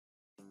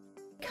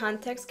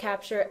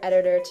ContextCapture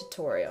Editor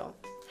tutorial,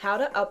 how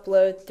to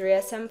upload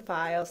 3SM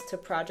files to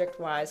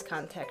ProjectWise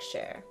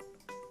ContextShare.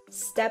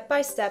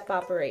 Step-by-step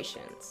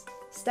operations.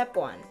 Step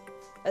 1.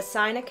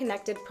 Assign a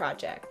connected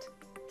project.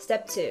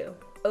 Step 2.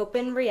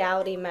 Open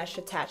Reality Mesh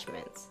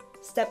attachments.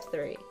 Step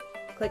 3.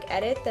 Click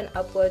Edit, then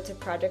Upload to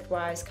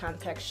ProjectWise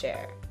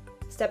ContextShare.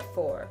 Step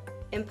 4.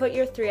 Input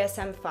your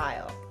 3SM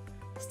file.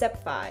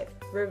 Step 5.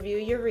 Review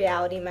your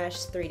Reality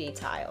Mesh 3D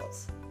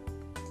tiles.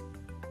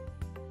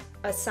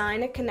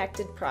 Assign a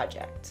connected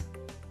project.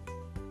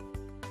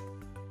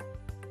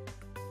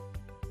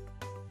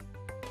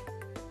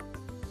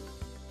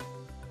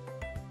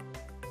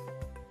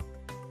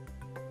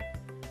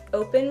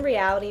 Open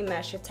Reality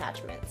Mesh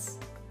attachments.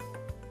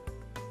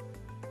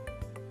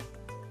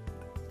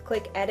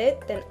 Click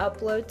Edit, then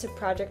Upload to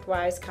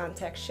ProjectWise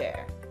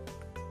ContextShare.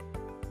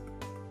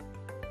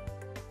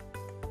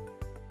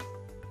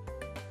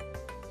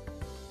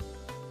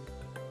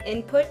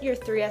 Input your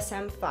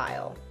 3SM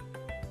file.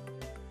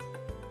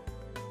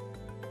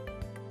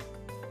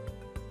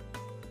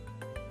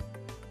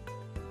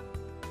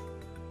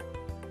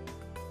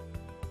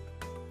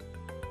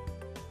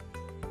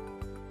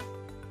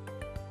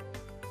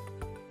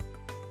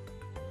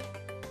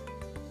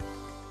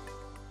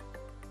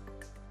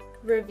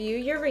 Review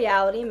your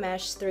Reality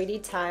Mesh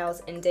 3D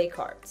tiles in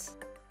Descartes.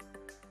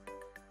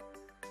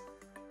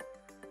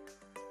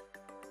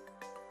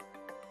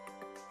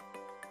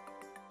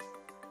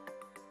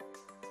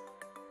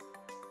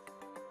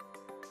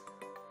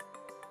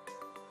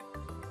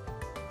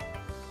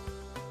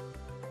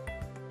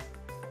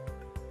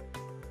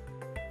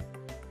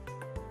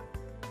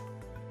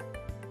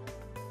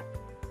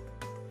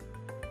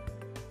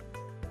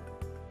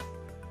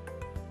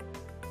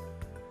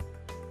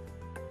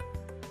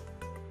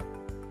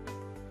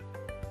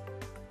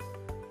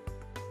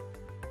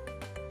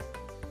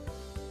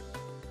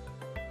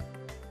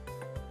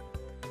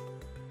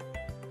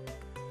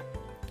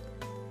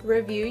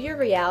 Review your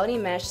Reality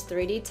Mesh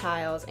 3D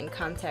tiles in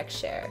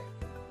ContextShare.